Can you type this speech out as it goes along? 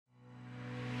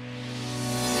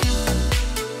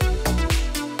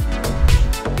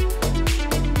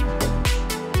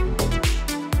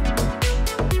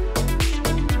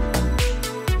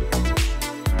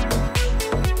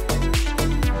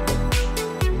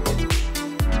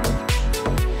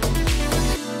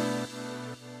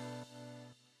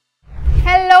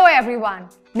everyone.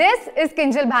 This is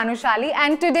Kinjal Bhanushali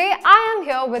and today I am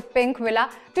here with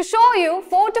Pinkvilla to show you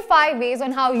 4 to 5 ways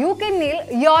on how you can nail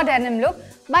your denim look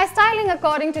by styling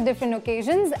according to different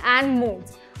occasions and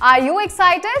moods. Are you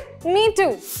excited? Me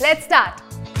too. Let's start.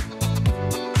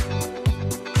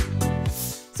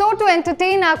 So to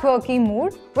entertain our quirky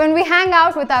mood, when we hang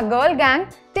out with our girl gang,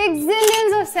 take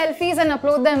zillions of selfies and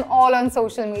upload them all on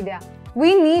social media.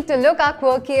 We need to look our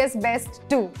quirkiest best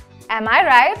too. Am I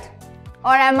right?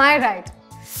 Or am I right?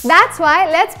 That's why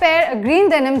let's pair a green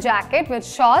denim jacket with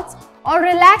shorts or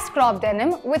relaxed crop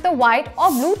denim with a white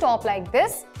or blue top like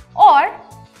this or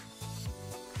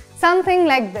something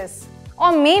like this.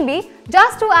 Or maybe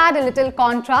just to add a little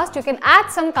contrast, you can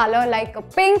add some color like a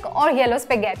pink or yellow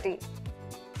spaghetti.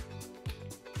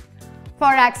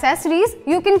 For accessories,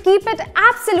 you can keep it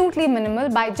absolutely minimal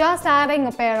by just adding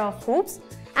a pair of hoops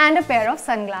and a pair of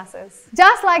sunglasses.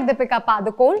 Just like Deepika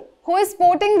Padukone, who is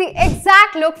sporting the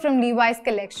exact look from Levi's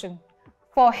collection.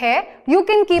 For hair, you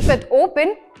can keep it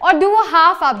open or do a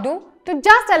half updo to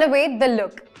just elevate the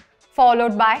look,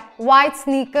 followed by white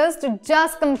sneakers to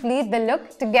just complete the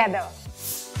look together.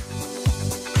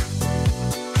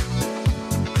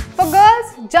 For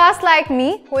girls just like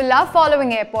me who love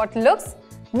following airport looks,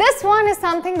 this one is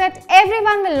something that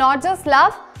everyone will not just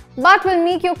love but will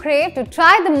make you crave to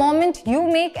try the moment you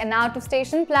make an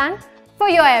out-of-station plan for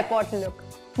your airport look.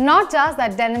 Not just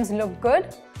that denims look good,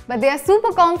 but they are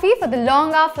super comfy for the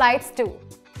long-hour flights too.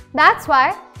 That's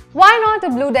why not a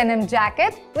blue denim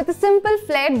jacket with a simple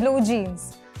flared blue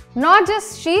jeans? Not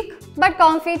just chic, but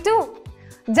comfy too.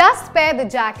 Just pair the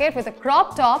jacket with a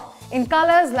crop top in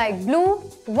colors like blue,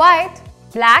 white,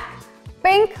 black,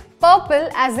 pink, purple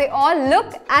as they all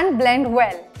look and blend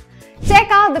well. Check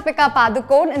out Deepika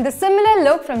Padukone in the similar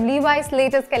look from Levi's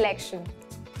latest collection.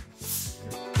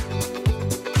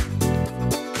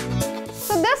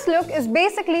 So this look is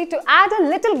basically to add a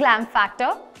little glam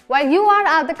factor while you are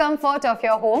at the comfort of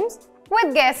your homes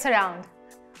with guests around.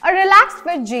 A relaxed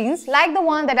fit jeans like the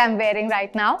one that I'm wearing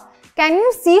right now, can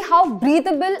you see how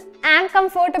breathable and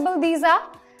comfortable these are?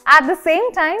 At the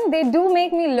same time, they do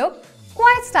make me look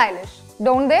quite stylish,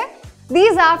 don't they?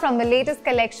 These are from the latest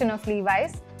collection of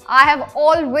Levi's. I have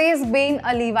always been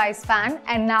a Levi's fan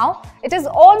and now it is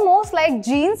almost like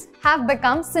jeans have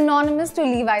become synonymous to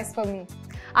Levi's for me.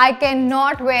 I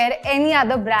cannot wear any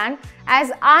other brand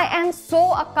as I am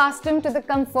so accustomed to the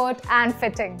comfort and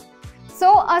fitting.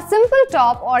 So a simple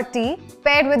top or tee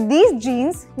paired with these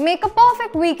jeans make a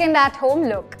perfect weekend at home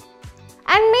look.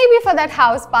 And maybe for that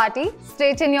house party,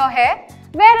 straighten your hair,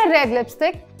 wear a red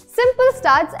lipstick, simple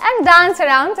studs and dance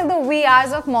around till the wee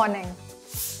hours of morning.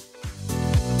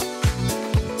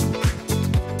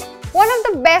 One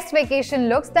of the best vacation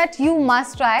looks that you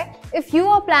must try if you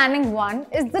are planning one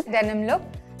is the denim look,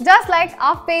 just like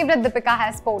our favorite Deepika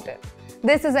has sported.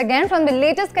 This is again from the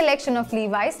latest collection of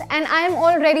Levi's and I am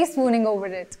already swooning over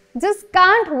it. Just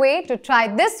can't wait to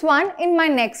try this one in my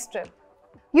next trip.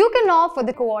 You can opt for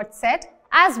the quad set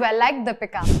as well like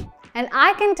Deepika. And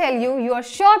I can tell you, you are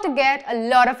sure to get a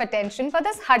lot of attention for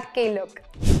this hatke look.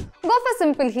 Go for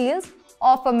simple heels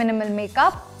or for minimal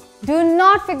makeup. Do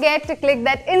not forget to click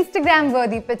that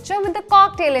Instagram-worthy picture with the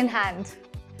cocktail in hand.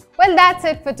 Well, that's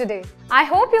it for today. I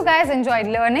hope you guys enjoyed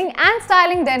learning and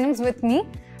styling denims with me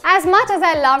as much as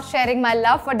I loved sharing my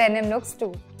love for denim looks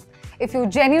too. If you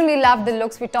genuinely love the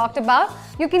looks we talked about,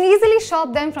 you can easily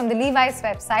shop them from the Levi's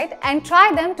website and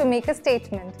try them to make a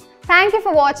statement. Thank you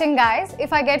for watching, guys.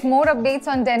 If I get more updates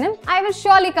on denim, I will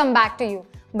surely come back to you.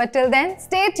 But till then,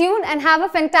 stay tuned and have a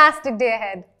fantastic day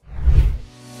ahead.